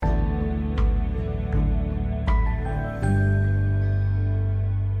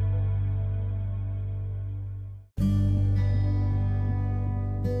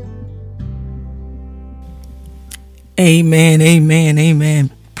Amen, amen, amen.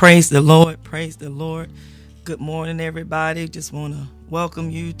 Praise the Lord, praise the Lord. Good morning, everybody. Just want to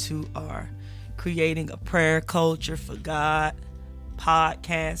welcome you to our Creating a Prayer Culture for God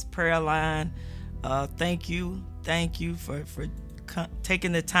podcast prayer line. Thank you for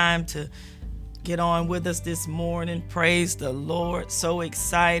taking the time to get on with us this morning. Praise the Lord. So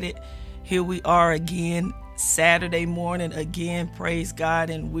excited. Here we are again, Saturday morning again. Praise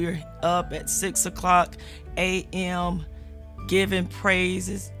God. And we're up at 6 o'clock a.m. giving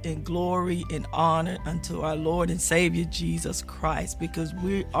praises and glory and honor unto our Lord and Savior Jesus Christ, because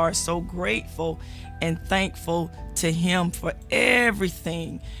we are so grateful and thankful to Him for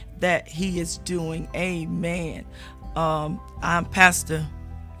everything that He is doing. Amen. I'm Pastor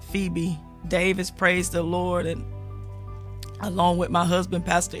Phoebe Davis, praise the Lord, and along with my husband,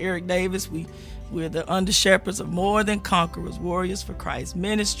 Pastor Eric Davis, we're the under shepherds of More Than Conquerors, Warriors for Christ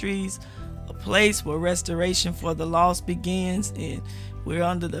Ministries, a place where restoration for the lost begins. And we're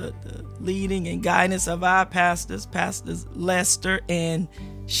under the leading and guidance of our pastors Lester and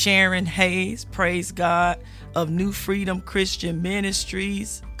Sharon Hayes, praise God, of New Freedom Christian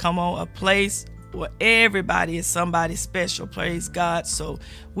Ministries. Come on, a place where everybody is somebody special, praise God. So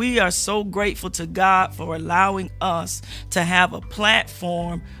we are so grateful to God for allowing us to have a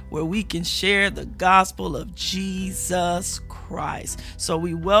platform where we can share the gospel of Jesus Christ. So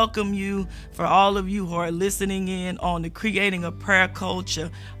we welcome you, for all of you who are listening in on the Creating a Prayer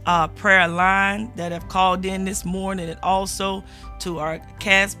Culture prayer line that have called in this morning, and also to our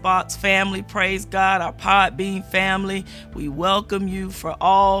Castbox family, praise God, our Podbean family. We welcome you. For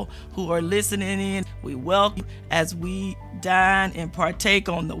all who are listening in, we welcome you as we dine and partake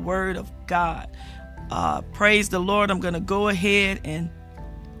on the Word of God. Praise the Lord. I'm going to go ahead and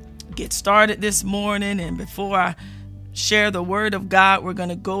get started this morning, and before I share the Word of God, we're going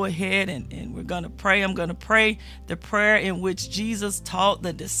to go ahead and we're going to pray. I'm going to pray the prayer in which Jesus taught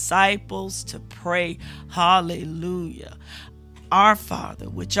the disciples to pray. Hallelujah. Our Father,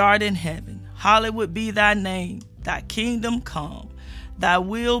 which art in heaven, hallowed be thy name. Thy kingdom come. Thy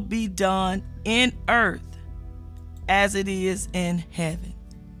will be done in earth as it is in heaven.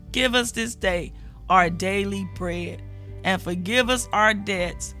 Give us this day our daily bread, and forgive us our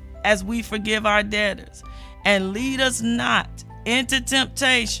debts as we forgive our debtors. And lead us not into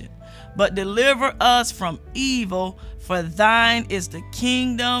temptation, but deliver us from evil. For thine is the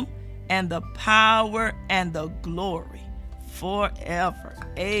kingdom and the power and the glory forever.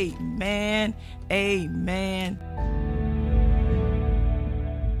 Amen. Amen.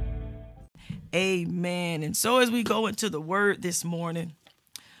 Amen. And so as we go into the Word this morning,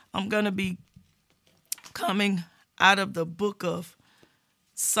 I'm going to be coming out of the book of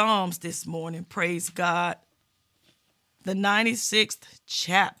Psalms this morning. Praise God. The 96th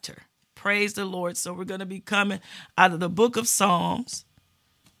chapter. Praise the Lord. So we're going to be coming out of the book of Psalms,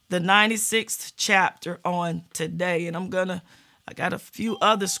 the 96th chapter on today. And I got a few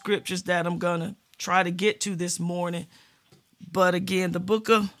other scriptures that I'm going to try to get to this morning. But again, the book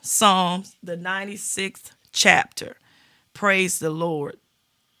of Psalms, the 96th chapter. Praise the Lord.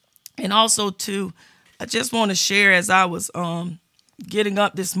 And also too, I just want to share, as I was getting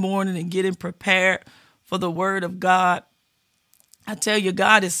up this morning and getting prepared for the Word of God, I tell you,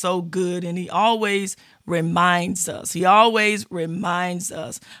 God is so good, and He always reminds us. He always reminds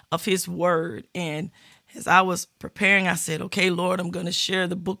us of His Word. And as I was preparing, I said, okay, Lord, I'm going to share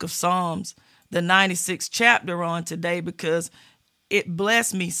the book of Psalms, the 96th chapter on today, because it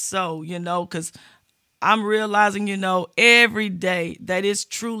blessed me so, because I'm realizing, every day that it's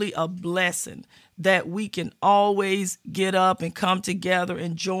truly a blessing that we can always get up and come together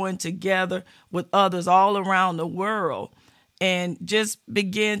and join together with others all around the world and just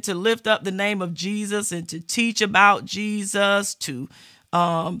begin to lift up the name of Jesus and to teach about Jesus, to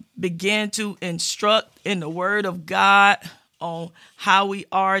begin to instruct in the Word of God on how we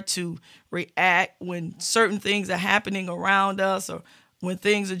are to react when certain things are happening around us, or when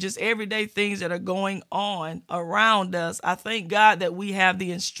things are just everyday things that are going on around us. I thank God that we have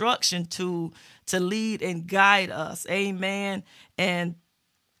the instruction to lead and guide us. Amen. And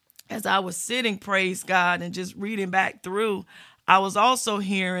as I was sitting, praise God, and just reading back through, I was also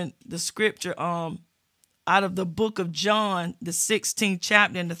hearing the scripture out of the book of John, the 16th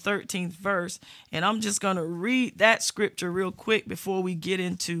chapter and the 13th verse. And I'm just going to read that scripture real quick before we get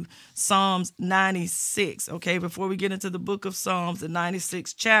into Psalms 96. Okay, before we get into the book of Psalms, the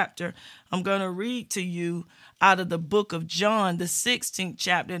 96th chapter, I'm going to read to you out of the book of John, the 16th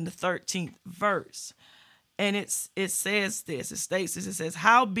chapter and the 13th verse. And it says this, it states this, it says,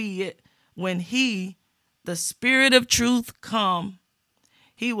 howbeit when He, the Spirit of truth, come,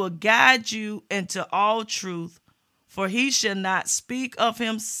 He will guide you into all truth, For he shall not speak of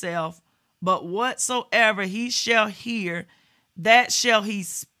himself, but whatsoever he shall hear, that shall he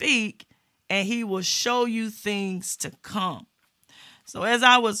speak, and he will show you things to come. So as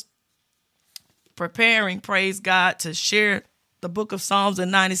I was preparing, praise God, to share the book of Psalms, the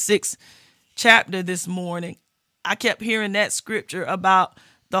 96th chapter this morning, I kept hearing that scripture about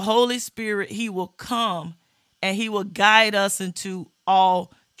the Holy Spirit. He will come and he will guide us into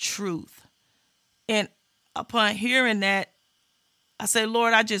all truth. And upon hearing that, I say,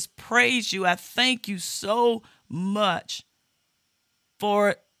 Lord, I just praise you. I thank you so much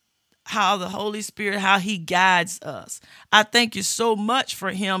for how the Holy Spirit, how he guides us. I thank you so much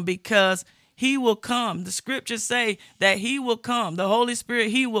for him, because he will come. The scriptures say that he will come. The Holy Spirit,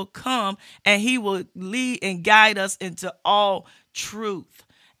 he will come and he will lead and guide us into all truth.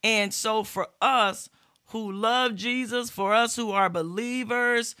 And so for us who love Jesus, for us who are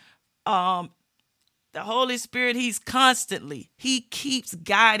believers, the Holy Spirit, he keeps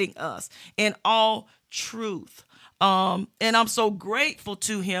guiding us in all truth. And I'm so grateful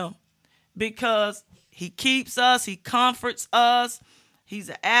to him, because he keeps us, he comforts us, he's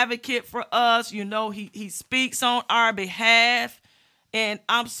an advocate for us. You know, he speaks on our behalf, and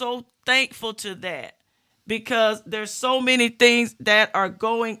I'm so thankful to that, because there's so many things that are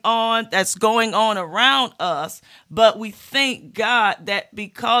that's going on around us, but we thank God that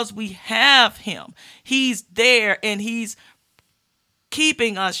because we have him, he's there and he's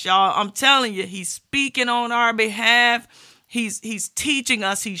keeping us, y'all. I'm telling you, he's speaking on our behalf. He's teaching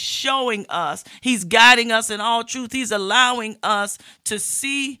us, he's showing us, he's guiding us in all truth. He's allowing us to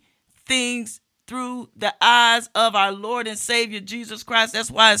see things through the eyes of our Lord and Savior, Jesus Christ.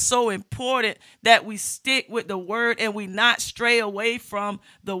 That's why it's so important that we stick with the word and we not stray away from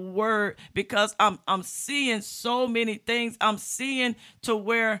the word, because I'm seeing so many things. I'm seeing to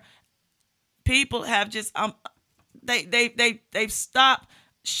where people have just, they've stopped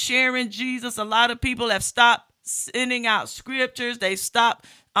sharing Jesus. A lot of people have stopped sending out scriptures. They stopped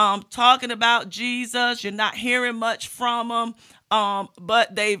talking about Jesus. You're not hearing much from them.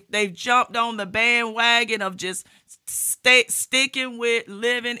 But they've jumped on the bandwagon of just sticking with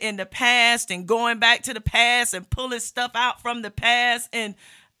living in the past and going back to the past and pulling stuff out from the past. And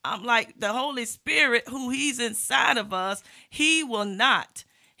I'm like, the Holy Spirit, who he's inside of us, he will not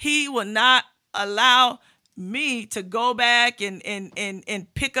allow me to go back and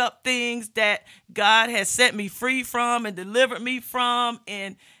pick up things that God has set me free from and delivered me from.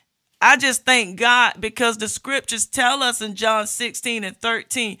 And I just thank God, because the scriptures tell us in John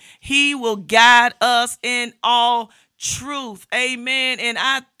 16:13, he will guide us in all truth. Amen. And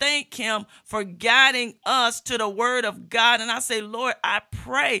I thank him for guiding us to the word of God. And I say, Lord, I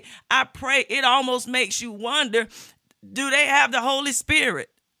pray. It almost makes you wonder, do they have the Holy Spirit?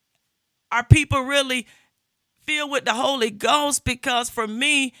 Are people really filled with the Holy Ghost? Because for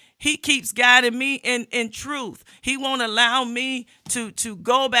me, he keeps guiding me in truth. He won't allow me to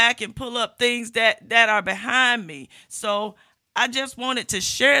go back and pull up things that are behind me. So I just wanted to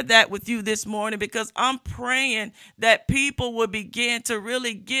share that with you this morning, because I'm praying that people would begin to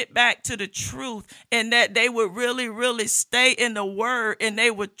really get back to the truth, and that they would really, really stay in the word, and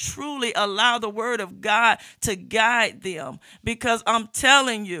they would truly allow the word of God to guide them. Because I'm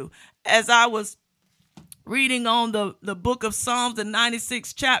telling you, as I was reading on the book of Psalms, the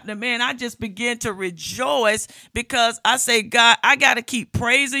 96th chapter, man, I just began to rejoice, because I say, God, I got to keep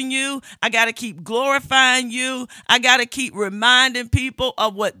praising you. I got to keep glorifying you. I got to keep reminding people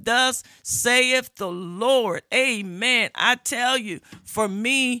of what thus saith the Lord. Amen. I tell you, for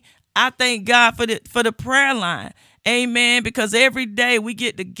me, I thank God for the prayer line. Amen. Because every day we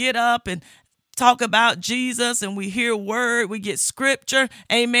get up and talk about Jesus, and we hear word, we get scripture,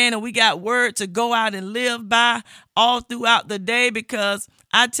 amen, and we got word to go out and live by all throughout the day. Because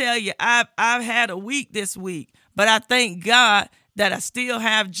I tell you, I've had a week this week, but I thank God that I still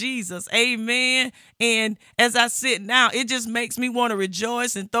have Jesus, amen. And as I sit now, it just makes me want to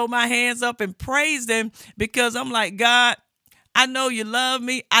rejoice and throw my hands up and praise him, because I'm like, God, I know you love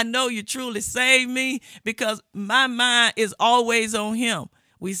me. I know you truly saved me, because my mind is always on him.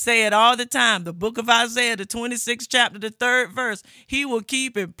 We say it all the time. The book of Isaiah, the 26th chapter, the 3rd verse. He will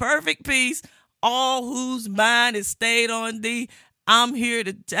keep in perfect peace all whose mind is stayed on thee. I'm here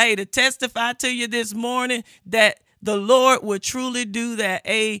today to testify to you this morning that the Lord will truly do that.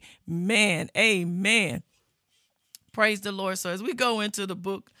 Amen. Amen. Praise the Lord. So as we go into the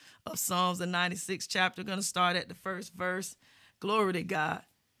book of Psalms, the 96th chapter, we're going to start at the first verse. Glory to God.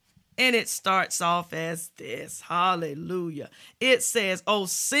 And it starts off as this. Hallelujah. It says, oh,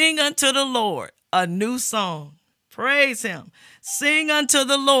 sing unto the Lord a new song. Praise him. Sing unto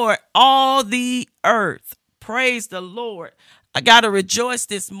the Lord, all the earth. Praise the Lord. I got to rejoice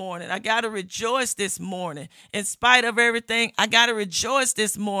this morning. I got to rejoice this morning. In spite of everything, I got to rejoice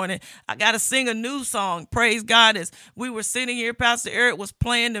this morning. I got to sing a new song. Praise God. As we were sitting here, Pastor Eric was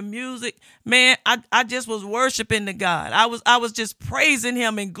playing the music. Man, I just was worshiping the God. I was just praising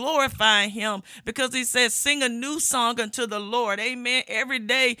him and glorifying him because he says, sing a new song unto the Lord. Amen. Every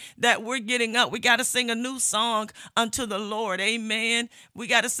day that we're getting up, we got to sing a new song unto the Lord. Amen. We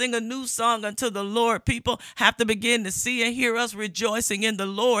got to sing a new song unto the Lord. People have to begin to see and hear us rejoicing in the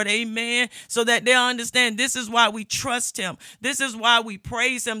Lord. Amen. So that they'll understand this is why we trust him. This is why we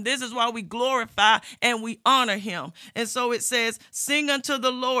praise him. This is why we glorify and we honor him. And so it says, sing unto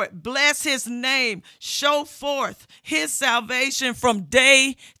the Lord, bless his name, show forth his salvation from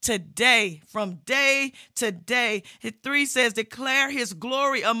day to day, from day to day. 3 says, declare his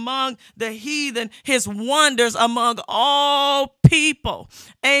glory among the heathen, his wonders among all people.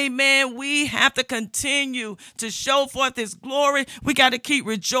 Amen. We have to continue to show forth his glory. We got to keep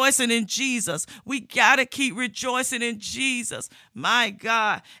rejoicing in Jesus. We got to keep rejoicing in Jesus. My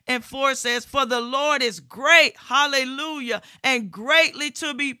God. And 4 says, for the Lord is great. Hallelujah. And greatly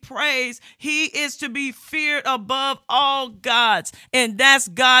to be praised. He is to be feared above all gods. And that's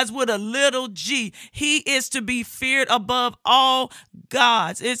gods with a little g. He is to be feared above all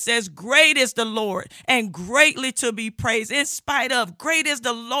gods. It says, great is the Lord and greatly to be praised. In spite of, great is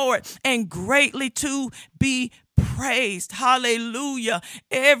the Lord and greatly to be praised. Hallelujah.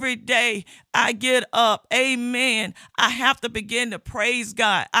 Every day I get up, amen, I have to begin to praise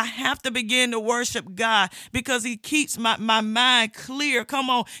God. I have to begin to worship God because he keeps my mind clear. Come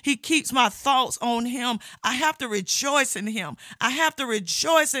on. He keeps my thoughts on him. I have to rejoice in him. I have to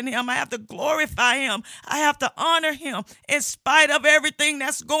rejoice in him. I have to glorify him. I have to honor him in spite of everything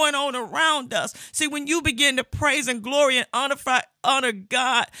that's going on around us. See, when you begin to praise and glory and honor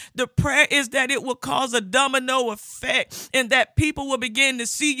God, the prayer is that it will cause a domino effect and that people will begin to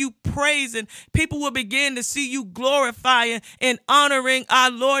see you praising. People will begin to see you glorifying and honoring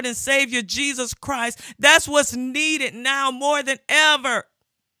our Lord and Savior Jesus Christ. That's what's needed now more than ever.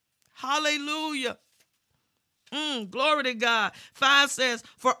 Hallelujah. Glory to God. 5 says,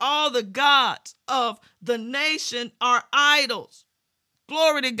 for all the gods of the nation are idols.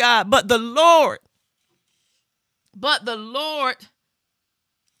 Glory to God. But the Lord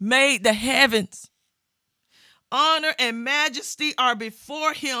made the heavens. Honor and majesty are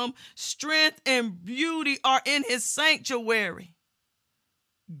before him. Strength and beauty are in his sanctuary.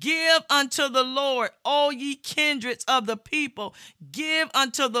 Give unto the Lord, all ye kindreds of the people. Give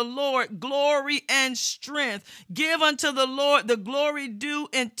unto the Lord glory and strength. Give unto the Lord the glory due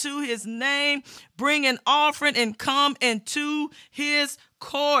into his name. Bring an offering and come into his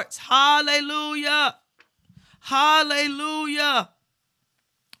courts. Hallelujah. Hallelujah.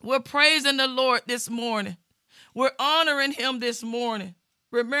 We're praising the Lord this morning. We're honoring him this morning.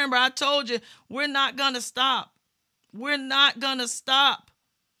 Remember, I told you, we're not going to stop. We're not going to stop.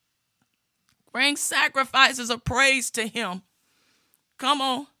 Bring sacrifices of praise to him. Come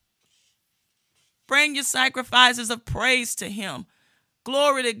on. Bring your sacrifices of praise to him.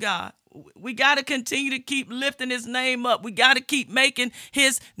 Glory to God. We got to continue to keep lifting his name up. We got to keep making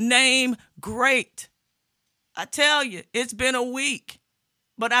his name great. I tell you, it's been a week,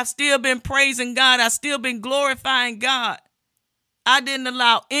 but I've still been praising God. I've still been glorifying God. I didn't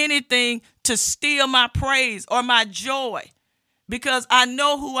allow anything to steal my praise or my joy because I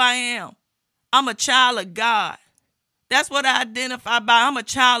know who I am. I'm a child of God. That's what I identify by. I'm a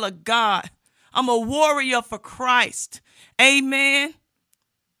child of God. I'm a warrior for Christ. Amen.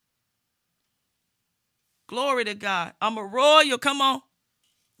 Glory to God. I'm a royal. Come on.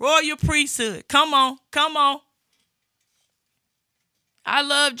 Royal priesthood. Come on. Come on. I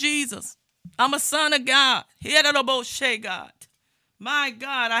love Jesus. I'm a son of God. Head of the Moshe God. My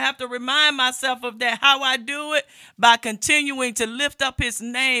God, I have to remind myself of that. How I do it? By continuing to lift up his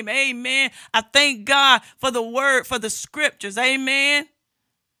name. Amen. I thank God for the word, for the scriptures. Amen.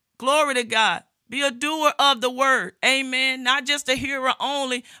 Glory to God. Be a doer of the word. Amen. Not just a hearer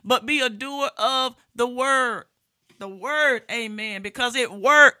only, but be a doer of the word. The word. Amen. Because it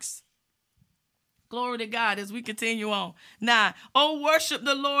works. Glory to God as we continue on. 9. Oh, worship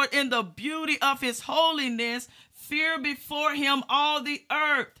the Lord in the beauty of his holiness. Fear before him all the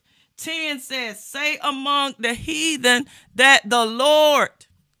earth. 10 says, say among the heathen that the Lord,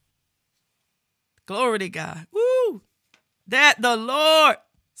 glory to God, that the Lord,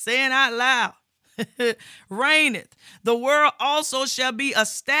 saying out loud, reigneth. The world also shall be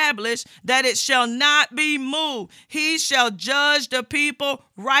established, that it shall not be moved. He shall judge the people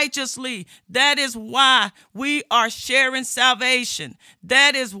righteously. That is why we are sharing salvation.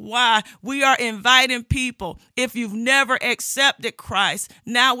 That is why we are inviting people. If you've never accepted Christ,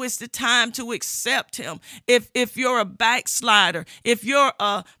 now is the time to accept him. If you're a backslider, if you're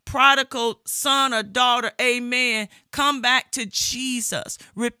a prodigal son or daughter, amen, come back to Jesus.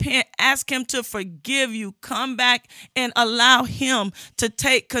 Repent, ask him to forgive you. Come back and allow him to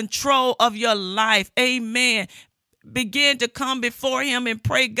take control of your life. Amen. Begin to come before him and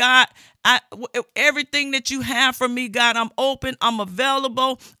pray, God, everything that you have for me, God, I'm open, I'm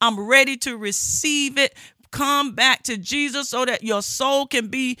available, I'm ready to receive it. Come back to Jesus so that your soul can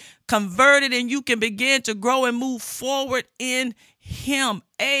be converted and you can begin to grow and move forward in him.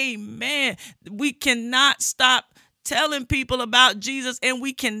 Amen. We cannot stop telling people about Jesus, and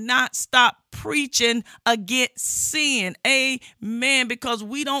we cannot stop preaching against sin. Amen. Because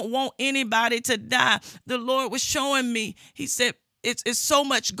we don't want anybody to die. The Lord was showing me, he said, it's so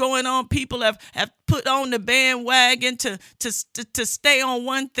much going on. People have put on the bandwagon to stay on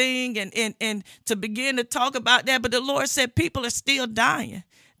one thing and to begin to talk about that. But the Lord said people are still dying.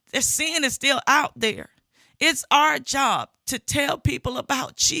 The sin is still out there. It's our job to tell people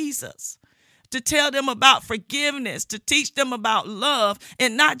about Jesus, to tell them about forgiveness, to teach them about love,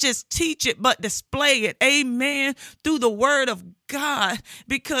 and not just teach it, but display it. Amen. Through the word of God,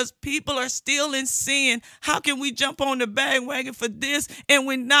 because people are still in sin. How can we jump on the bandwagon for this and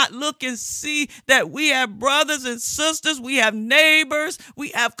we not look and see that we have brothers and sisters, we have neighbors, we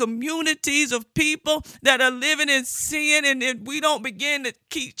have communities of people that are living in sin, and if we don't begin to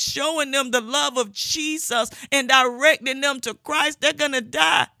keep showing them the love of Jesus and directing them to Christ, they're going to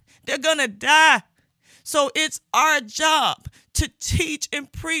die. They're going to die. So it's our job to teach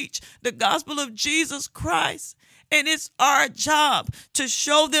and preach the gospel of Jesus Christ. And it's our job to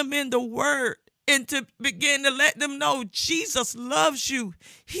show them in the word and to begin to let them know Jesus loves you.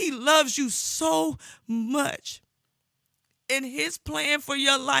 He loves you so much. And his plan for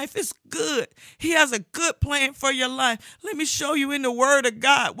your life is good. He has a good plan for your life. Let me show you in the word of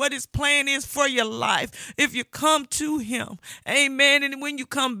God what his plan is for your life. If you come to him, amen, and when you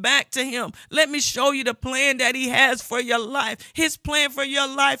come back to him, let me show you the plan that he has for your life. His plan for your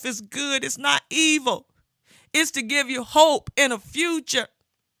life is good. It's not evil. It's to give you hope in a future.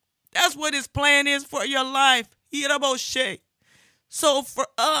 That's what his plan is for your life. So for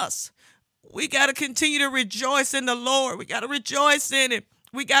us, we got to continue to rejoice in the Lord. We got to rejoice in him.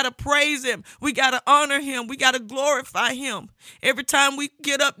 We got to praise him. We got to honor him. We got to glorify him. Every time we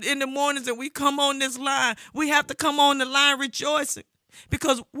get up in the mornings and we come on this line, we have to come on the line rejoicing,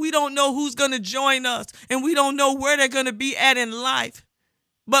 because we don't know who's going to join us and we don't know where they're going to be at in life.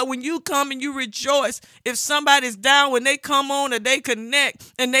 But when you come and you rejoice, if somebody's down, when they come on or they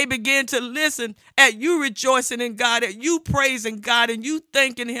connect and they begin to listen at you rejoicing in God, at you praising God and you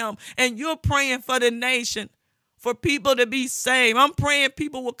thanking him, and you're praying for the nation, for people to be saved. I'm praying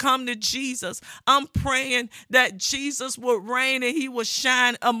people will come to Jesus. I'm praying that Jesus will reign and he will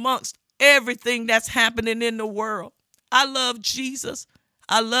shine amongst everything that's happening in the world. I love Jesus.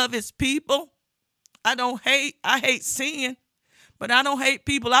 I love his people. I hate sin. But I don't hate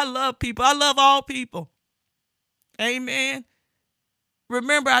people. I love people. I love all people. Amen.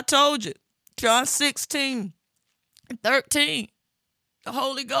 Remember, I told you, John 16:13, the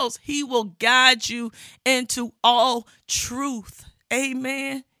Holy Ghost, he will guide you into all truth.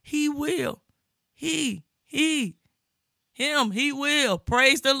 Amen. He will. He will.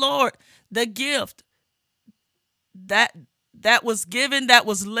 Praise the Lord. The gift that was given, that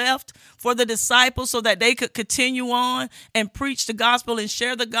was left for the disciples so that they could continue on and preach the gospel and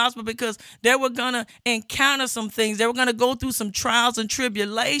share the gospel, because they were going to encounter some things. They were going to go through some trials and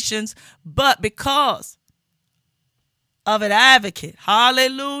tribulations, but because of an advocate,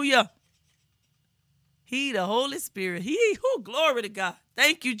 hallelujah, he, the Holy Spirit, glory to God.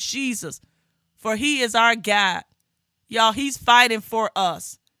 Thank you, Jesus, for he is our guide. Y'all, he's fighting for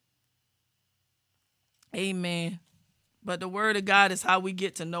us. Amen. But the word of God is how we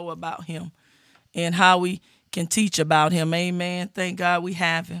get to know about him and how we can teach about him. Amen. Thank God we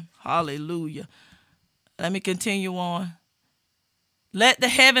have him. Hallelujah. Let me continue on. Let the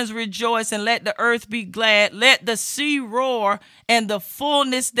heavens rejoice and let the earth be glad. Let the sea roar and the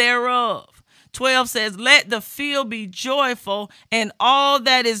fullness thereof. 12 says, let the field be joyful and all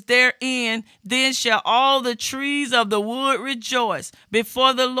that is therein. Then shall all the trees of the wood rejoice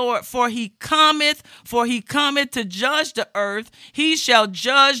before the Lord. For he cometh to judge the earth. He shall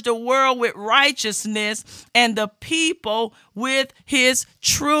judge the world with righteousness and the people with his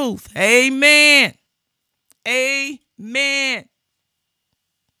truth. Amen. Amen.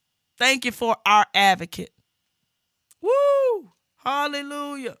 Thank you for our advocate. Woo!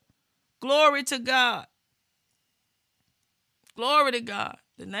 Hallelujah. Glory to God. Glory to God.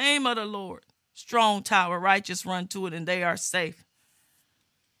 The name of the Lord. Strong tower, righteous run to it, and they are safe.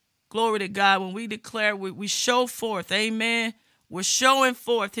 Glory to God. When we declare, we show forth, amen. We're showing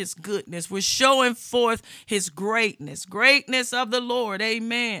forth his goodness. We're showing forth his greatness. Greatness of the Lord.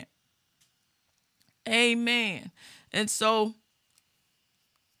 Amen. Amen. And so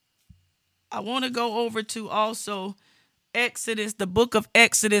I want to go over to also Exodus, the book of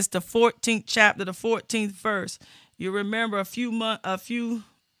Exodus, the 14th chapter, the 14th verse. You remember I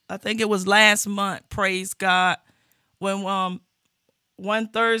think it was last month, praise God, when one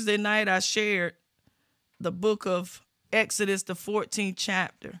Thursday night I shared the book of Exodus, the 14th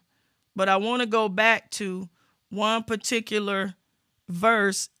chapter. But I want to go back to one particular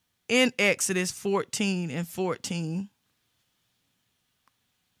verse in Exodus 14 and 14.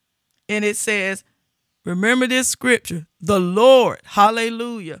 And it says, remember this scripture, the Lord,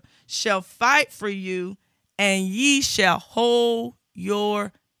 hallelujah, shall fight for you, and ye shall hold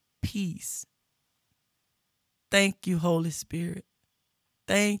your peace. Thank you, Holy Spirit.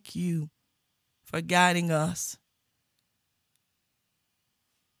 Thank you for guiding us.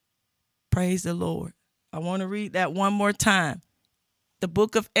 Praise the Lord. I want to read that one more time. The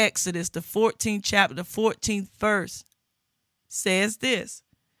book of Exodus, the 14th chapter, the 14th verse says this.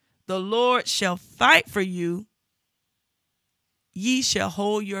 The Lord shall fight for you. Ye shall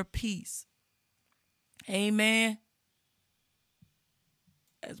hold your peace. Amen.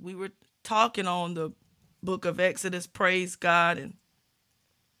 As we were talking on the book of Exodus, praise God, and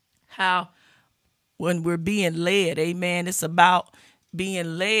how when we're being led, amen, it's about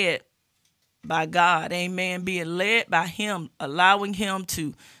being led by God, amen, being led by him, allowing him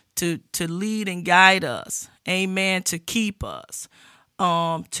to lead and guide us, amen, to keep us,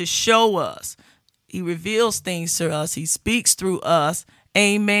 to show us. He reveals things to us. He speaks through us,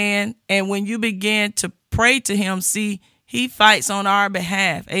 amen. And when you begin to pray to him, see, he fights on our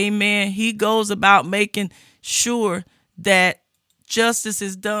behalf, amen. He goes about making sure that justice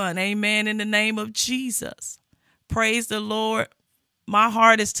is done, amen, in the name of Jesus. Praise the Lord. My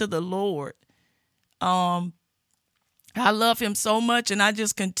heart is to the Lord. I love him so much, and I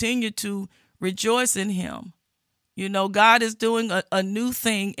just continue to rejoice in him. You know, God is doing a new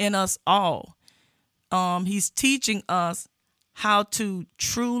thing in us all. He's teaching us how to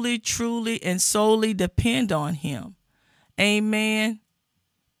truly, truly, and solely depend on him. Amen.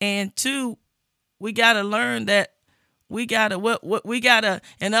 And two, we got to learn that we got to,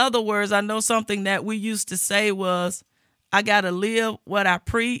 in other words, I know something that we used to say was, I got to live what I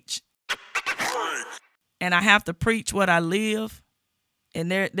preach, and I have to preach what I live.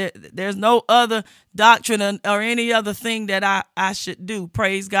 And there's no other doctrine or any other thing that I should do,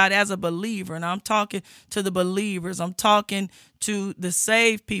 praise God, as a believer. And I'm talking to the believers. I'm talking to the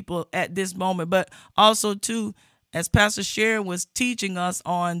saved people at this moment, but also too, as Pastor Sharon was teaching us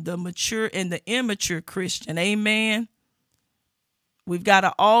on the mature and the immature Christian. Amen. We've got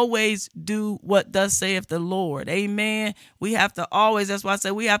to always do what thus saith the Lord. Amen. We have to always, that's why I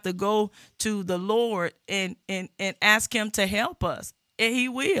say we have to go to the Lord and ask him to help us. And he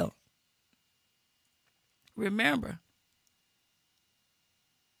will. Remember,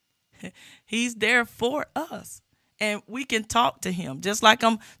 he's there for us. And we can talk to him. Just like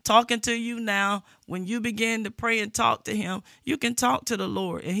I'm talking to you now, when you begin to pray and talk to him, you can talk to the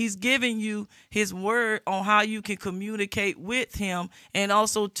Lord. And he's giving you his word on how you can communicate with him. And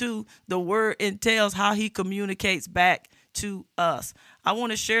also, too, the word entails how he communicates back to us. I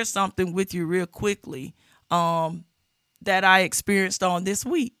want to share something with you real quickly that I experienced on this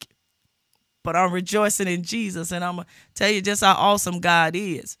week. But I'm rejoicing in Jesus. And I'm going to tell you just how awesome God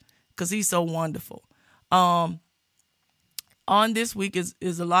is, because he's so wonderful. On this week,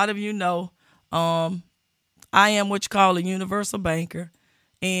 is a lot of you know, I am what you call a universal banker.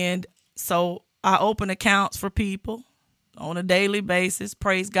 And so I open accounts for people on a daily basis.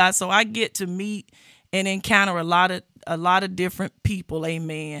 Praise God. So I get to meet and encounter a lot of different people.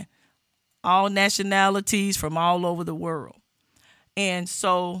 Amen. All nationalities from all over the world. And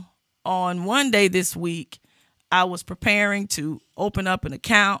so on one day this week, I was preparing to open up an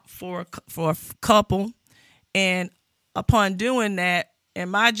account for a couple. And upon doing that, in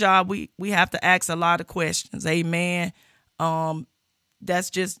my job, we have to ask a lot of questions. Amen.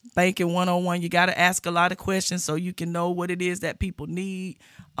 That's just banking 101. You got to ask a lot of questions so you can know what it is that people need,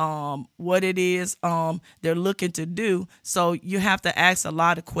 what it is they're looking to do. So you have to ask a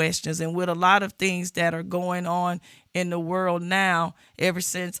lot of questions. And with a lot of things that are going on in the world now, ever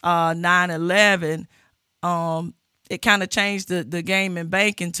since 9/11, it kind of changed the game in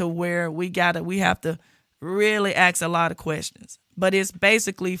banking to where we have to really ask a lot of questions. But it's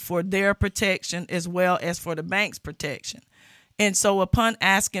basically for their protection as well as for the bank's protection. And so upon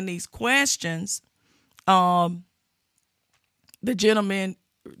asking these questions, the gentleman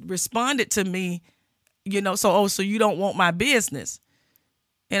responded to me, so you don't want my business?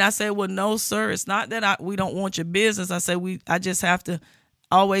 And I said, well, no, sir, it's not that we don't want your business. I said, I just have to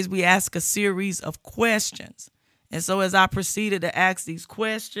we ask a series of questions. And so as I proceeded to ask these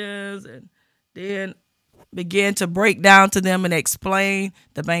questions and then began to break down to them and explain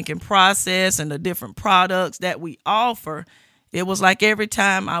the banking process and the different products that we offer, it was like every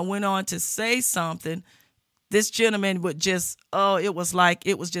time I went on to say something, this gentleman would just, it was like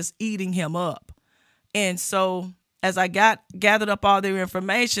it was just eating him up. And so as I gathered up all their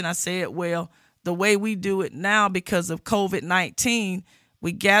information, I said, well, the way we do it now because of COVID-19,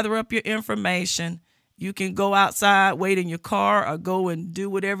 we gather up your information. You can go outside, wait in your car, or go and do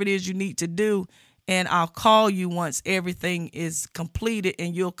whatever it is you need to do. And I'll call you once everything is completed,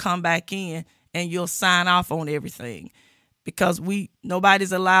 and you'll come back in and you'll sign off on everything. Because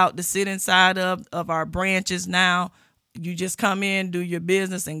nobody's allowed to sit inside of our branches now. You just come in, do your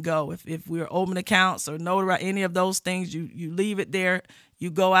business, and go. If we're open accounts or notarize any of those things, you leave it there, you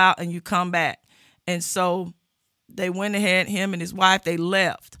go out and you come back. And so they went ahead, him and his wife, they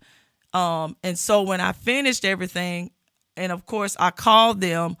left. And so when I finished everything, and of course I called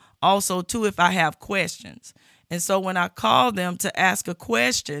them also too if I have questions. And so when I called them to ask a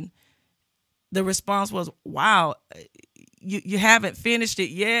question, the response was, wow, you haven't finished it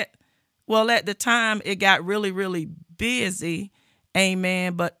yet? Well, at the time it got really, really busy.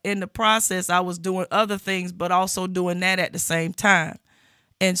 Amen. But in the process, I was doing other things, but also doing that at the same time.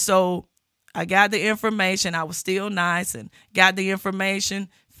 And so I got the information. I was still nice and got the information,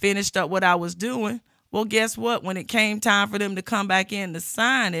 finished up what I was doing. Well, guess what? When it came time for them to come back in to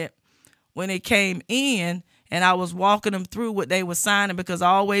sign it, when it came in and I was walking them through what they were signing, because I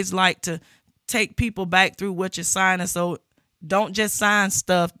always like to take people back through what you're signing. So don't just sign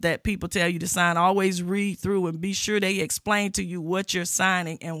stuff that people tell you to sign. Always read through and be sure they explain to you what you're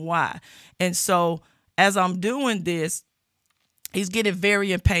signing and why. And so as I'm doing this, he's getting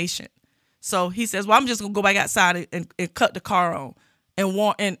very impatient. So he says, well, I'm just going to go back outside and cut the car on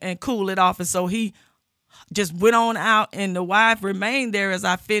and cool it off. And so he just went on out, and the wife remained there as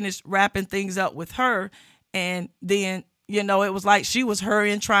I finished wrapping things up with her. And then, it was like she was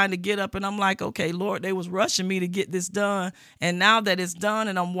hurrying, trying to get up. And I'm like, okay, Lord, they was rushing me to get this done. And now that it's done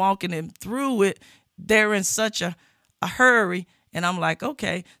and I'm walking them through it, they're in such a hurry. And I'm like,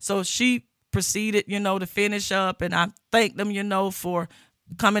 okay. So she proceeded, to finish up. And I thanked them, for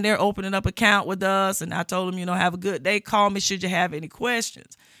coming there, opening up account with us. And I told them, have a good day. Call me should you have any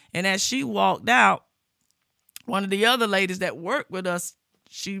questions. And as she walked out, one of the other ladies that worked with us,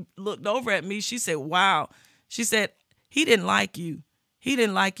 she looked over at me. She said, wow. She said, he didn't like you. He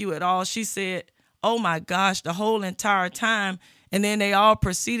didn't like you at all. She said, oh my gosh, the whole entire time. And then they all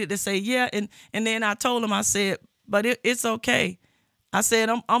proceeded to say, yeah. And then I told them, I said, but it's okay. I said,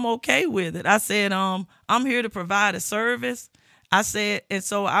 I'm okay with it. I said, I'm here to provide a service. I said, and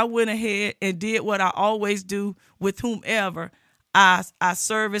so I went ahead and did what I always do with whomever I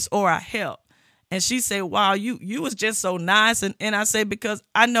service or I help. And she said, wow, you was just so nice. And I said, because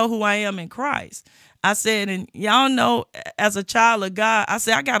I know who I am in Christ. I said, and y'all know, as a child of God, I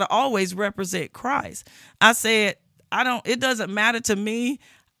said, I got to always represent Christ. I said, it doesn't matter to me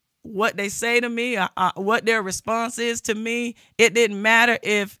what they say to me, what their response is to me. It didn't matter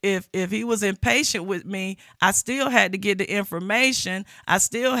if he was impatient with me. I still had to get the information. I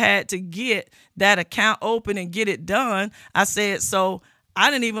still had to get that account open and get it done. I said, so I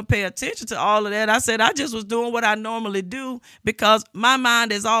didn't even pay attention to all of that. I said, I just was doing what I normally do because my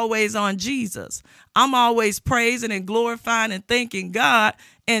mind is always on Jesus. I'm always praising and glorifying and thanking God.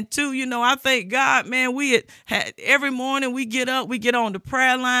 And two, I thank God, man, every morning we get up, we get on the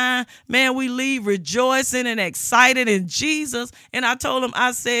prayer line, man, we leave rejoicing and excited in Jesus. And I told him,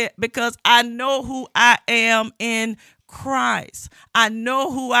 I said, because I know who I am in Christ. I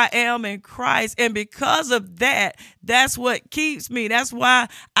know who I am in Christ. And because of that, that's what keeps me. That's why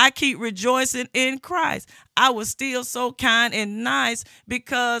I keep rejoicing in Christ. I was still so kind and nice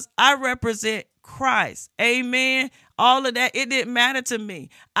because I represent Christ. Amen. all of that, it didn't matter to me.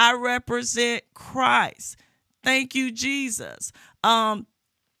 I represent Christ. Thank you, Jesus.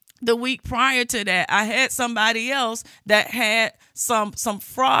 The week prior to that, I had somebody else that had some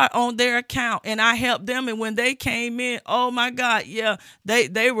fraud on their account, and I helped them. And when they came in, oh my God, yeah,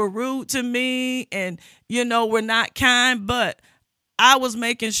 they were rude to me and, were not kind, but I was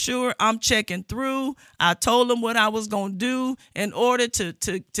making sure I'm checking through. I told them what I was going to do in order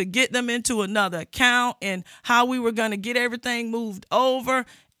to get them into another account and how we were going to get everything moved over.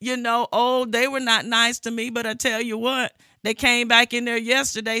 They were not nice to me, but I tell you what, they came back in there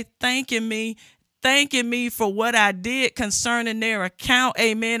yesterday thanking me for what I did concerning their account.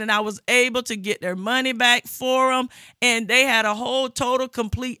 Amen. And I was able to get their money back for them. And they had a whole total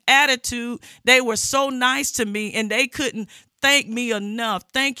complete attitude. They were so nice to me and they couldn't thank me enough.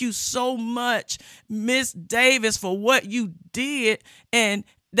 Thank you so much, Miss Davis, for what you did. And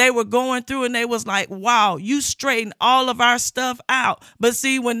they were going through and they was like, wow, you straightened all of our stuff out. But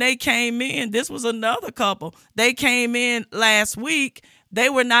see, when they came in, this was another couple. They came in last week. They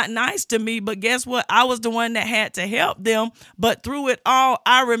were not nice to me, but guess what? I was the one that had to help them. But through it all,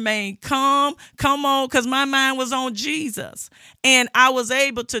 I remained calm. Come on, because my mind was on Jesus. And I was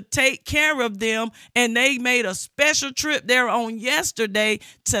able to take care of them. And they made a special trip there on yesterday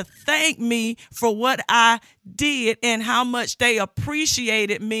to thank me for what I did and how much they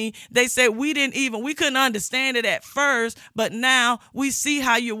appreciated me. They said we couldn't understand it at first, but now we see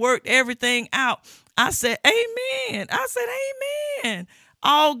how you worked everything out. I said, amen. Amen.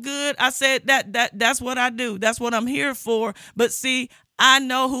 All good. I said that's what I do. That's what I'm here for. But see, I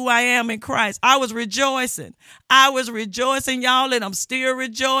know who I am in Christ. I was rejoicing, y'all, and I'm still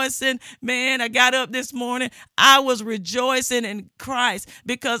rejoicing. Man, I got up this morning. I was rejoicing in Christ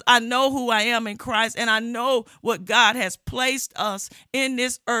because I know who I am in Christ, and I know what God has placed us in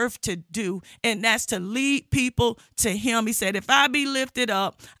this earth to do, and that's to lead people to him. He said, if I be lifted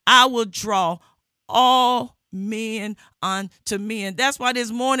up, I will draw all men unto me. And that's why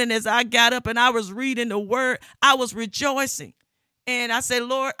this morning as I got up and I was reading the word, I was rejoicing. And I said,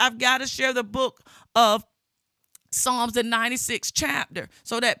 Lord, I've got to share the book of Psalms, the 96th chapter,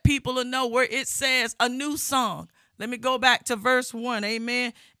 so that people will know where it says a new song. Let me go back to verse 1.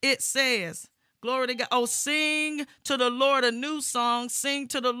 Amen. It says, glory to God. Oh, sing to the Lord a new song. Sing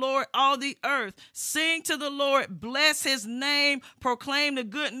to the Lord, all the earth. Sing to the Lord. Bless his name. Proclaim the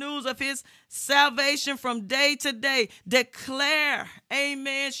good news of his salvation from day to day. Declare,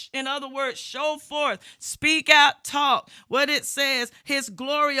 amen. In other words, show forth, speak out, talk. What it says, his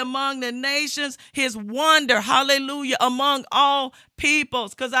glory among the nations, his wonder, hallelujah, among all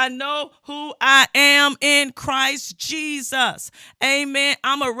peoples, because I know who I am in Christ Jesus. Amen.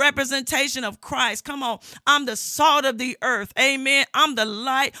 I'm a representation of Christ. Come on. I'm the salt of the earth. Amen. I'm the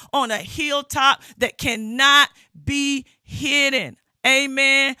light on a hilltop that cannot be hidden.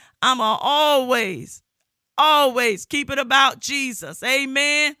 Amen. I'm always keep it about Jesus.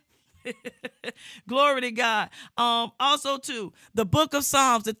 Amen. Glory to God. Also too, the book of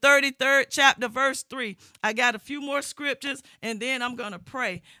Psalms, the 33rd chapter, verse 3. I got a few more scriptures and then I'm going to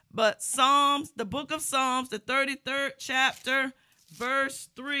pray. But Psalms, the book of Psalms, the 33rd chapter, verse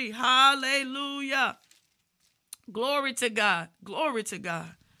 3. Hallelujah. Glory to God. Glory to God.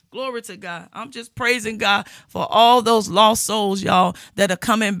 Glory to God. I'm just praising God for all those lost souls, y'all, that are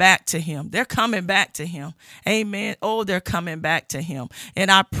coming back to him. They're coming back to him. Amen. Oh, they're coming back to him.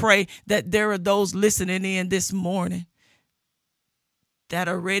 And I pray that there are those listening in this morning that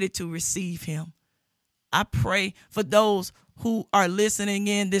are ready to receive him. I pray for those who are listening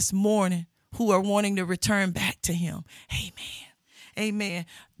in this morning who are wanting to return back to him. Amen. Amen.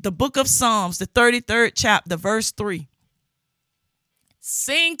 The book of Psalms, the 33rd chapter, verse 3.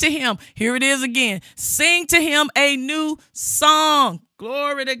 Sing to him. Here it is again. Sing to him a new song.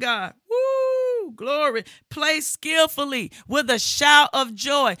 Glory to God. Woo, glory. Play skillfully with a shout of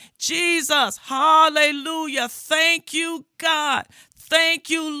joy. Jesus, hallelujah. Thank you, God. Thank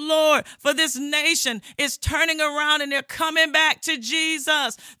you, Lord, for this nation is turning around and they're coming back to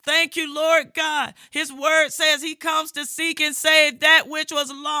Jesus. Thank you, Lord God. His word says he comes to seek and save that which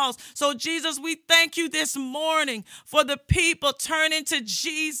was lost. So, Jesus, we thank you this morning for the people turning to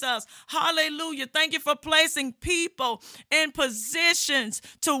Jesus. Hallelujah. Thank you for placing people in positions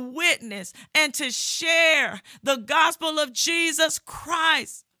to witness and to share the gospel of Jesus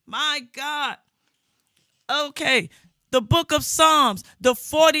Christ. My God. Okay. The book of Psalms, the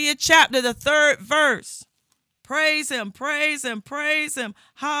 40th chapter, the 3rd verse. Praise him, praise him, praise him.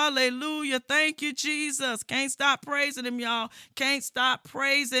 Hallelujah. Thank you, Jesus. Can't stop praising him, y'all. Can't stop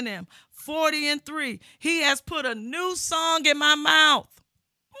praising him. 40:3. He has put a new song in my mouth.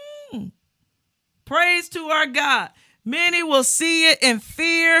 Praise to our God. Many will see it in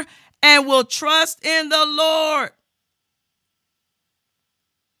fear and will trust in the Lord.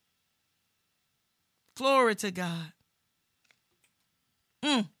 Glory to God.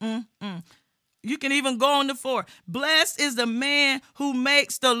 You can even go on to 4. Blessed is the man who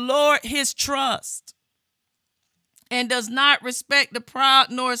makes the Lord his trust and does not respect the proud,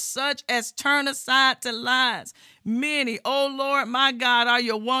 nor such as turn aside to lies. Many, O Lord, my God, are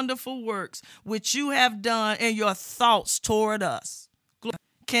your wonderful works, which you have done, and your thoughts toward us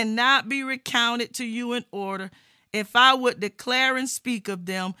cannot be recounted to you in order. If I would declare and speak of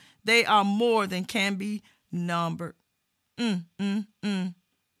them, they are more than can be numbered.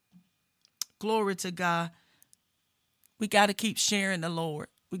 Glory to God. We got to keep sharing the Lord.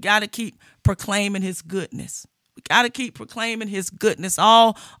 We got to keep proclaiming his goodness. We got to keep proclaiming his goodness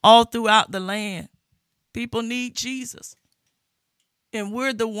all throughout the land. People need Jesus. And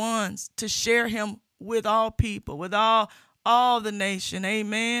we're the ones to share him with all people, with all the nation.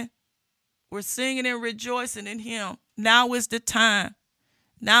 Amen. We're singing and rejoicing in him. Now is the time.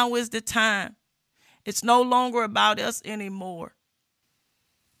 Now is the time. It's no longer about us anymore.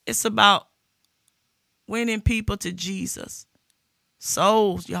 It's about winning people to Jesus.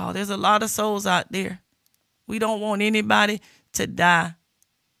 Souls, y'all. There's a lot of souls out there. We don't want anybody to die.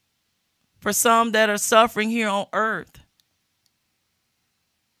 For some that are suffering here on earth,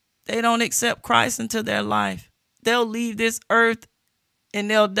 they don't accept Christ into their life. They'll leave this earth and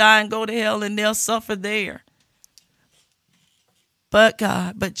they'll die and go to hell and they'll suffer there. But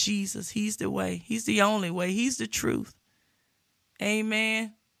God, but Jesus, he's the way. He's the only way. He's the truth.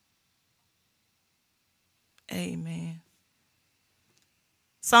 Amen. Amen.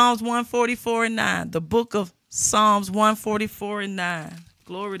 Psalms 144:9. The book of Psalms 144:9.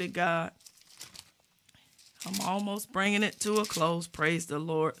 Glory to God. I'm almost bringing it to a close. Praise the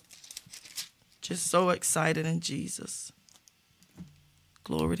Lord. Just so excited in Jesus.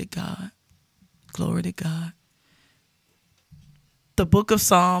 Glory to God. Glory to God. The book of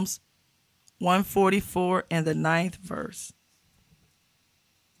Psalms 144 and the 9th verse.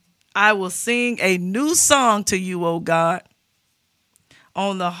 I will sing a new song to you, O God.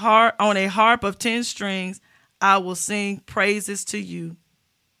 On a harp of 10 strings, I will sing praises to you.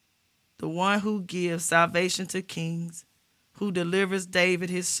 The one who gives salvation to kings, who delivers David,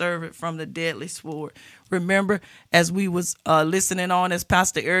 his servant, from the deadly sword. Remember, as we was listening on, as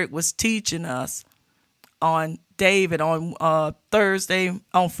Pastor Eric was teaching us on David on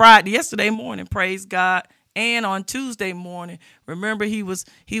yesterday morning, praise God, and on Tuesday morning. Remember, he was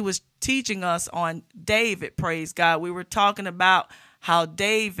teaching us on David, praise God. We were talking about how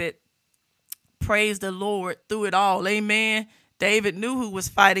David praised the Lord through it all. Amen. David knew who was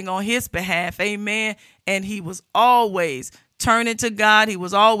fighting on his behalf. Amen. And he was always turning to God. He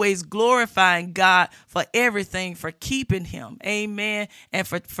was always glorifying God for everything, for keeping him. Amen. And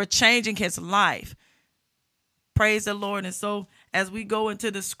for changing his life. Praise the Lord. And so as we go into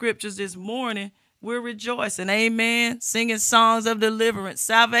the scriptures this morning, we're rejoicing. Amen. Singing songs of deliverance,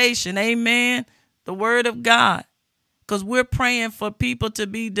 salvation. Amen. The word of God. Because we're praying for people to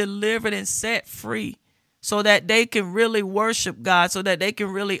be delivered and set free so that they can really worship God, so that they can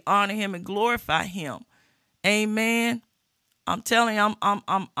really honor him and glorify him. Amen. I'm telling you,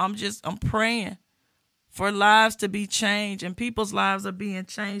 I'm praying for lives to be changed, and people's lives are being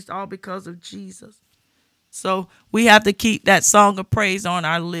changed all because of Jesus. So we have to keep that song of praise on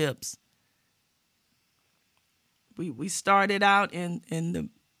our lips. We started out in the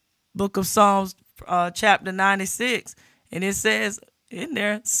book of Psalms, chapter 96, and it says in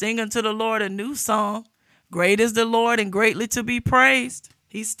there, sing unto the Lord a new song. Great is the Lord and greatly to be praised.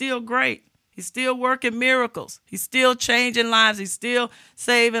 He's still great. He's still working miracles. He's still changing lives. He's still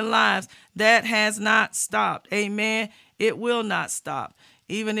saving lives. That has not stopped. Amen. It will not stop.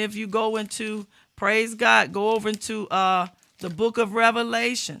 Even if you go into, praise God, go over into the book of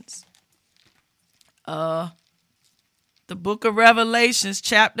Revelations. The book of Revelations,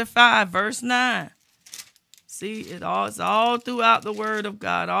 chapter 5, verse 9. See, it's all throughout the word of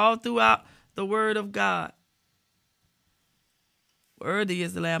God, all throughout the word of God. Worthy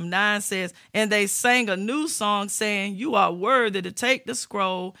is the Lamb. 9 says, and they sang a new song saying, you are worthy to take the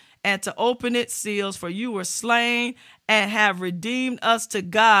scroll and to open its seals, for you were slain and have redeemed us to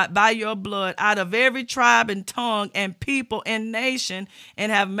God by your blood out of every tribe and tongue and people and nation,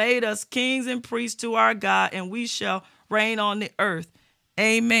 and have made us kings and priests to our God, and we shall reign on the earth.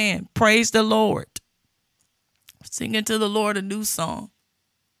 Amen. Praise the Lord. Singing to the Lord a new song.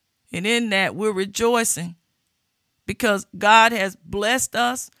 And in that we're rejoicing because God has blessed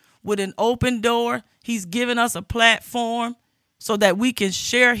us with an open door. He's given us a platform so that we can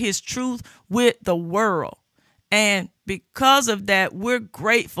share his truth with the world. And because of that, we're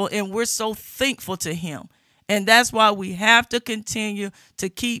grateful and we're so thankful to him. And that's why we have to continue to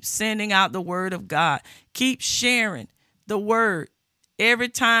keep sending out the word of God. Keep sharing the word. Every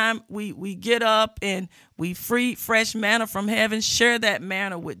time we get up and we free fresh manna from heaven, share that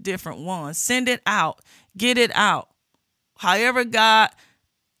manna with different ones. Send it out. Get it out. However God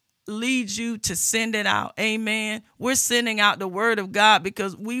leads you to send it out. Amen. We're sending out the word of God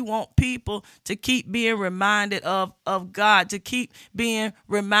because we want people to keep being reminded of God, to keep being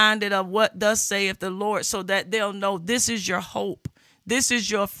reminded of what thus saith the Lord, so that they'll know this is your hope. This is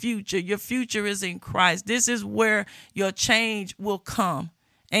your future. Your future is in Christ. This is where your change will come.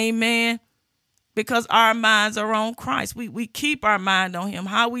 Amen. Because our minds are on Christ. We keep our mind on him.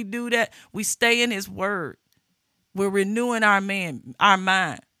 How we do that? We stay in his word. We're renewing our mind.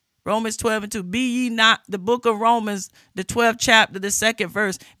 Romans 12:2. Be ye not, the book of Romans, the 12th chapter, the 2nd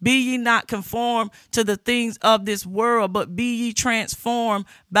verse. Be ye not conformed to the things of this world, but be ye transformed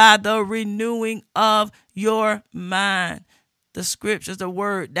by the renewing of your mind. The scriptures, the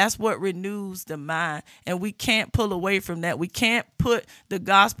word, that's what renews the mind. And we can't pull away from that. We can't put the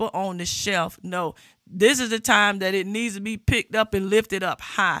gospel on the shelf. No, this is the time that it needs to be picked up and lifted up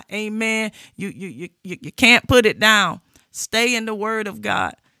high. Amen. You can't put it down. Stay in the word of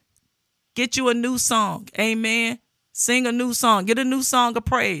God. Get you a new song. Amen. Sing a new song. Get a new song of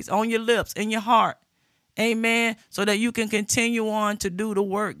praise on your lips, in your heart. Amen. So that you can continue on to do the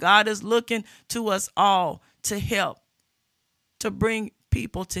work. God is looking to us all to help, to bring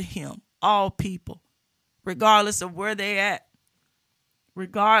people to him, all people, regardless of where they're at,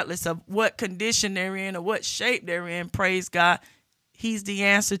 regardless of what condition they're in or what shape they're in. Praise God. He's the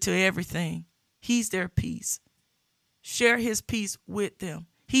answer to everything. He's their peace. Share his peace with them.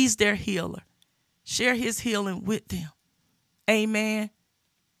 He's their healer. Share his healing with them. Amen.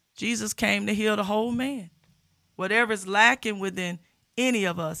 Jesus came to heal the whole man. Whatever's lacking within any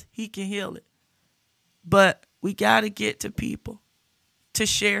of us, he can heal it. But we got to get to people to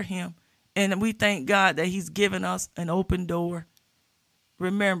share him. And we thank God that he's given us an open door.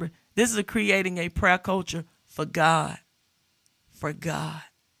 Remember, this is creating a prayer culture for God. For God.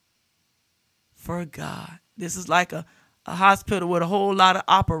 For God. This is like a hospital with a whole lot of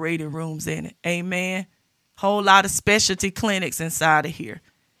operating rooms in it. Amen. Whole lot of specialty clinics inside of here.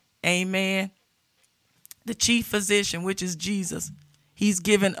 Amen. The chief physician, which is Jesus, he's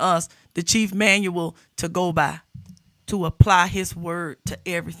given us the chief manual to go by, to apply his word to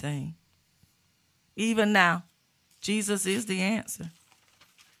everything. Even now, Jesus is the answer.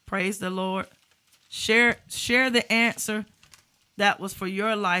 Praise the Lord. Share the answer that was for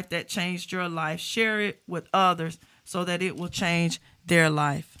your life, that changed your life. Share it with others so that it will change their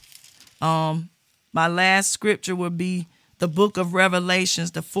life. My last scripture will be the book of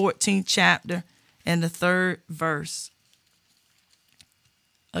Revelations, the 14th chapter and the 3rd verse.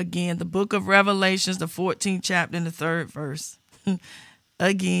 Again, the book of Revelations, the 14th chapter and the 3rd verse.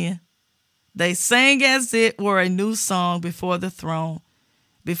 Again, they sang as it were a new song before the throne,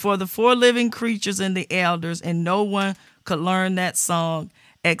 before the 4 living creatures and the elders, and no one could learn that song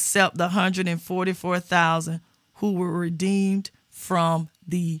except the 144,000 who were redeemed from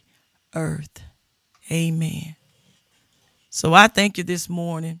the earth. Amen. So I thank you this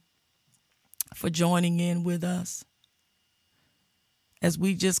morning for joining in with us as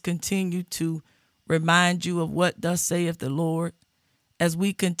we just continue to remind you of what thus saith the Lord, as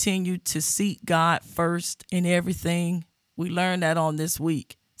we continue to seek God first in everything. We learned that on this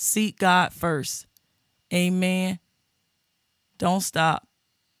week. Seek God first. Amen. Don't stop.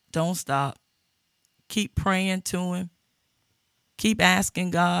 Don't stop. Keep praying to him. Keep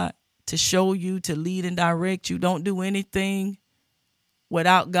asking God to show you, to lead and direct you. Don't do anything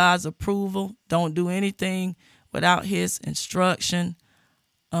without God's approval. Don't do anything without his instruction.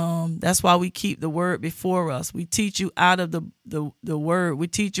 That's why we keep the word before us. We teach you out of the word. We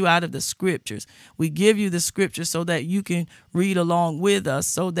teach you out of the scriptures. We give you the scriptures so that you can read along with us,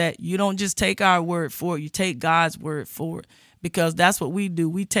 so that you don't just take our word for it. You take God's word for it, because that's what we do.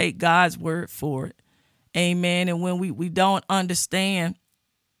 We take God's word for it. Amen. And when we don't understand,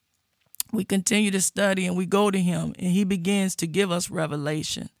 we continue to study and we go to him and he begins to give us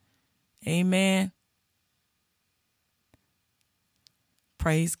revelation. Amen.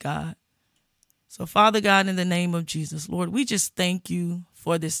 Praise God. So, Father God, in the name of Jesus, Lord, we just thank you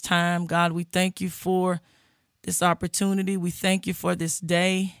for this time. God, we thank you for this opportunity. We thank you for this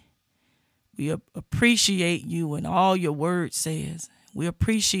day. We appreciate you and all your word says. We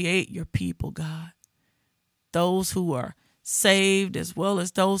appreciate your people, God. Those who are saved as well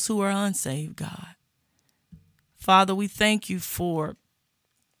as those who are unsaved, God. Father, we thank you for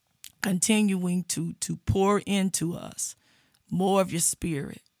continuing to pour into us more of your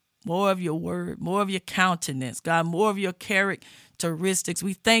spirit, more of your word, more of your countenance, God, more of your characteristics.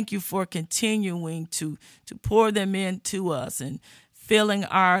 We thank you for continuing to pour them into us and filling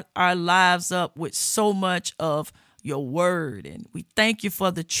our lives up with so much of your word. And we thank you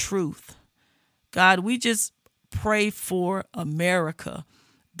for the truth. God, we just pray for America,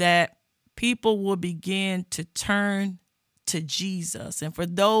 that people will begin to turn to Jesus. And for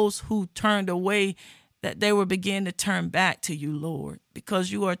those who turned away, that they will begin to turn back to you, Lord,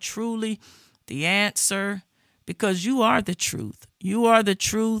 because you are truly the answer, because you are the truth. You are the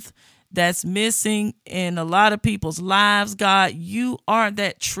truth that's missing in a lot of people's lives, God. You are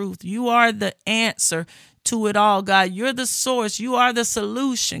that truth. You are the answer to it all, God. You're the source. You are the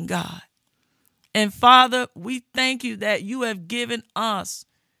solution, God. And Father, we thank you that you have given us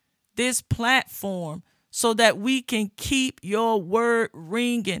this platform so that we can keep your word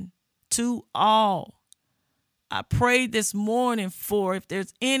ringing to all. I pray this morning for, if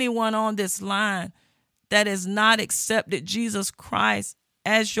there's anyone on this line that has not accepted Jesus Christ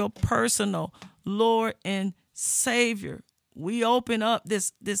as your personal Lord and Savior, we open up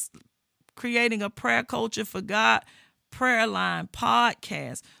this Creating a Prayer Culture for God prayer line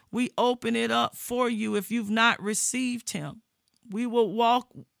podcast. We open it up for you if you've not received him. We will walk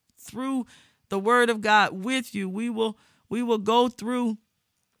through the word of God with you. We will go through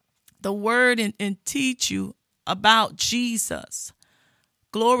the word and teach you about Jesus.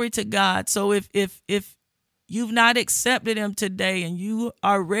 Glory to God. So if you've not accepted him today and you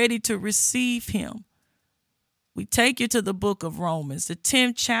are ready to receive him, we take you to the book of Romans, the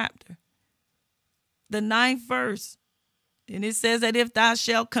 10th chapter, the 9th verse. And it says that if thou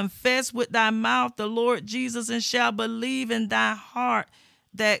shalt confess with thy mouth the Lord Jesus and shalt believe in thy heart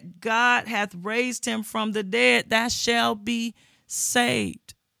that God hath raised him from the dead, thou shalt be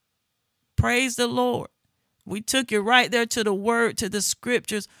saved. Praise the Lord. We took you right there to the word, to the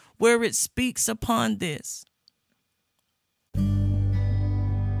scriptures where it speaks upon this.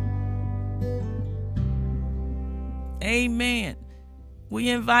 Amen. We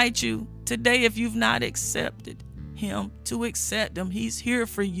invite you today, if you've not accepted him, to accept him. He's here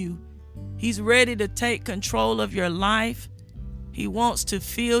for you. He's ready to take control of your life. He wants to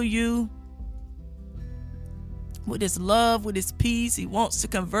fill you with his love, with his peace. He wants to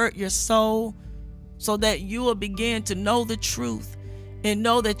convert your soul so that you will begin to know the truth and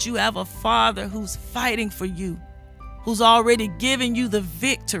know that you have a Father who's fighting for you, who's already given you the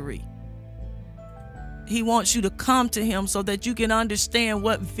victory. He wants you to come to him so that you can understand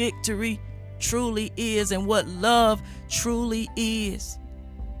what victory truly is and what love truly is.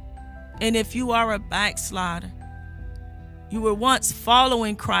 And if you are a backslider, you were once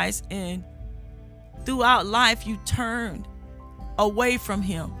following Christ and throughout life you turned away from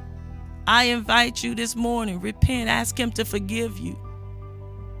him, I invite you this morning, repent, ask him to forgive you,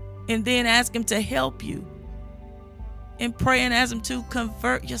 and then ask him to help you. And pray and ask him to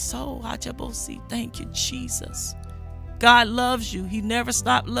convert your soul. Hajabosi. Thank you, Jesus. God loves you. He never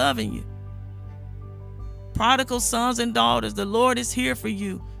stopped loving you. Prodigal sons and daughters, the Lord is here for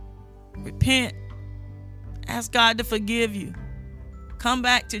you. Repent. Ask God to forgive you. Come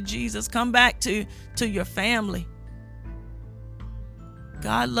back to Jesus. Come back to your family.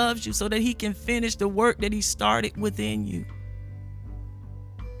 God loves you so that he can finish the work that he started within you.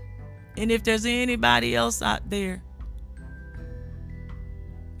 And if there's anybody else out there,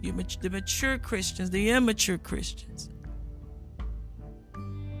 the mature Christians, the immature Christians,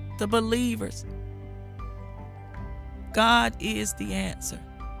 the believers, God is the answer.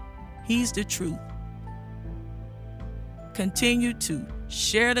 He's the truth. Continue to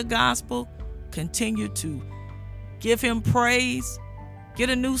share the gospel. Continue to give him praise. Get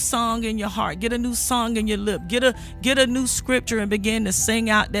a new song in your heart. Get a new song in your lip. Get a new scripture and begin to sing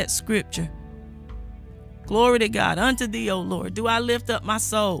out that scripture. Glory to God. Unto thee, O Lord, do I lift up my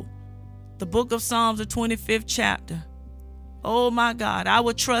soul. The book of Psalms, the 25th chapter. Oh my God, I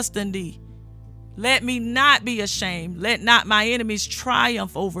will trust in thee. Let me not be ashamed. Let not my enemies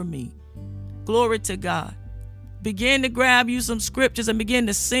triumph over me. Glory to God. Begin to grab you some scriptures and begin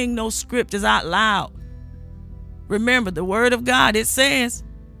to sing those scriptures out loud. Remember the word of God. It says,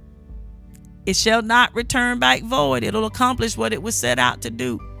 it shall not return back void. It'll accomplish what it was set out to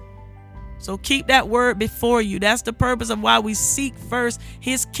do. So keep that word before you. That's the purpose of why we seek first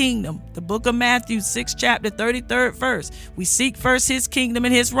his kingdom. The book of Matthew, 6th chapter, 33rd verse. We seek first his kingdom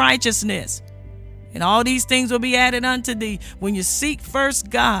and his righteousness. And all these things will be added unto thee. When you seek first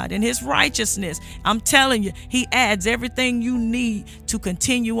God and his righteousness, I'm telling you, he adds everything you need to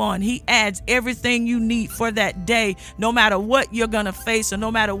continue on. He adds everything you need for that day, no matter what you're going to face or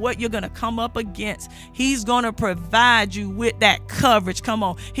no matter what you're going to come up against. He's going to provide you with that coverage. Come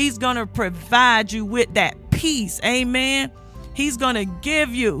on. He's going to provide you with that peace. Amen. He's going to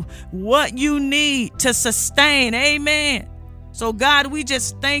give you what you need to sustain. Amen. So God, we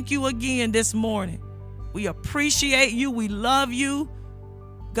just thank you again this morning. We appreciate you. We love you.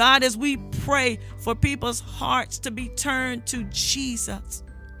 God, as we pray for people's hearts to be turned to Jesus.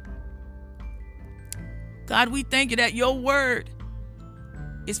 God, we thank you that your word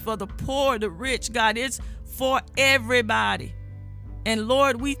is for the poor, the rich. God, it's for everybody. And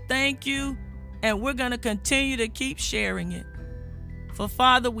Lord, we thank you, and we're going to continue to keep sharing it. For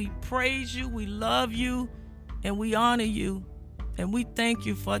Father, we praise you, we love you, and we honor you. And we thank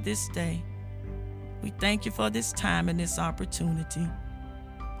you for this day. We thank you for this time and this opportunity.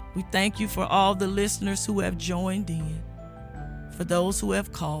 We thank you for all the listeners who have joined in, for those who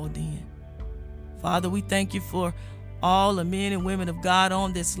have called in. Father, we thank you for all the men and women of God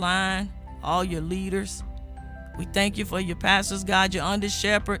on this line, all your leaders. We thank you for your pastors, God, your under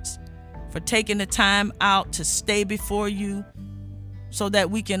shepherds, for taking the time out to stay before you so that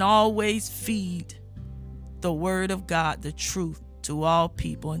we can always feed the word of God, the truth, to all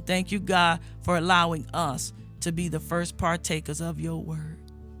people. And thank you, God, for allowing us to be the first partakers of your word.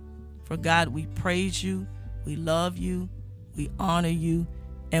 For God, we praise you, we love you, we honor you,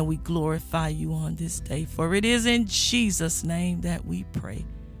 and we glorify you on this day. For it is in Jesus' name that we pray.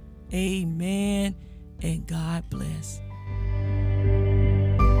 Amen, and God bless.